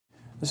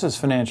This is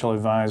financial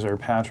advisor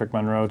Patrick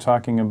Munro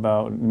talking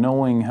about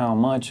knowing how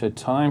much a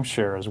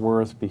timeshare is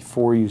worth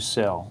before you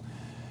sell.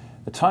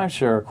 The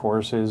timeshare, of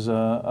course, is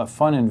a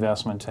fun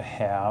investment to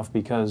have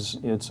because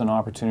it's an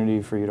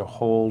opportunity for you to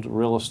hold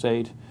real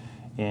estate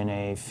in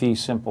a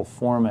fee-simple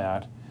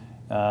format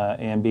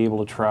and be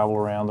able to travel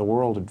around the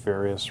world at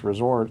various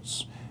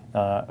resorts.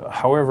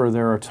 However,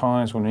 there are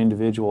times when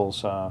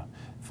individuals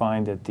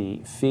find that the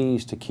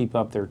fees to keep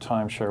up their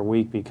timeshare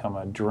week become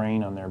a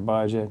drain on their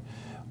budget,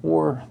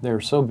 or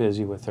they're so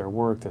busy with their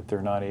work that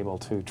they're not able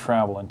to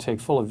travel and take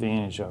full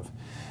advantage of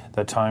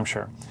the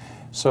timeshare.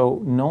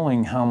 So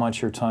knowing how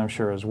much your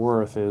timeshare is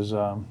worth is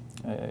an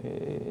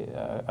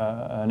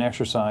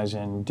exercise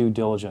in due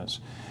diligence.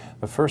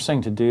 The first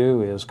thing to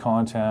do is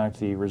contact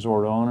the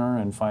resort owner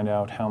and find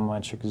out how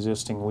much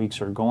existing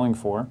weeks are going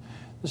for.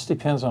 This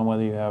depends on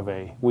whether you have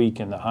a week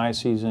in the high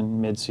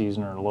season,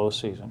 mid-season, or low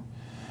season.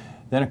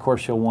 Then, of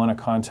course, you'll want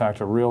to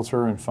contact a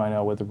realtor and find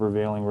out what the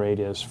prevailing rate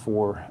is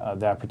for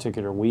that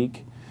particular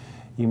week.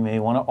 You may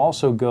want to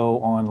also go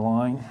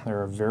online.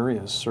 There are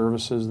various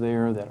services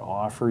there that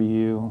offer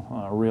you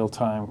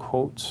real-time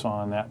quotes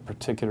on that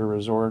particular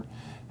resort,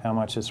 how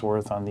much it's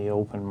worth on the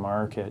open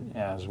market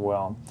as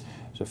well.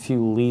 There's a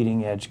few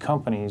leading-edge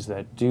companies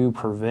that do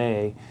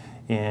purvey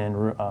in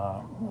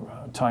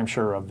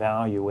timeshare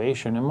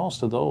evaluation, and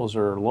most of those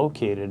are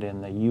located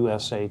in the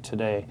USA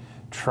Today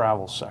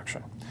travel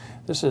section.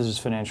 This is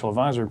financial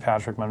advisor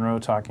Patrick Munro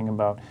talking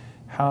about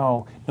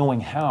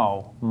knowing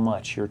how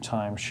much your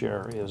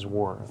timeshare is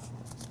worth.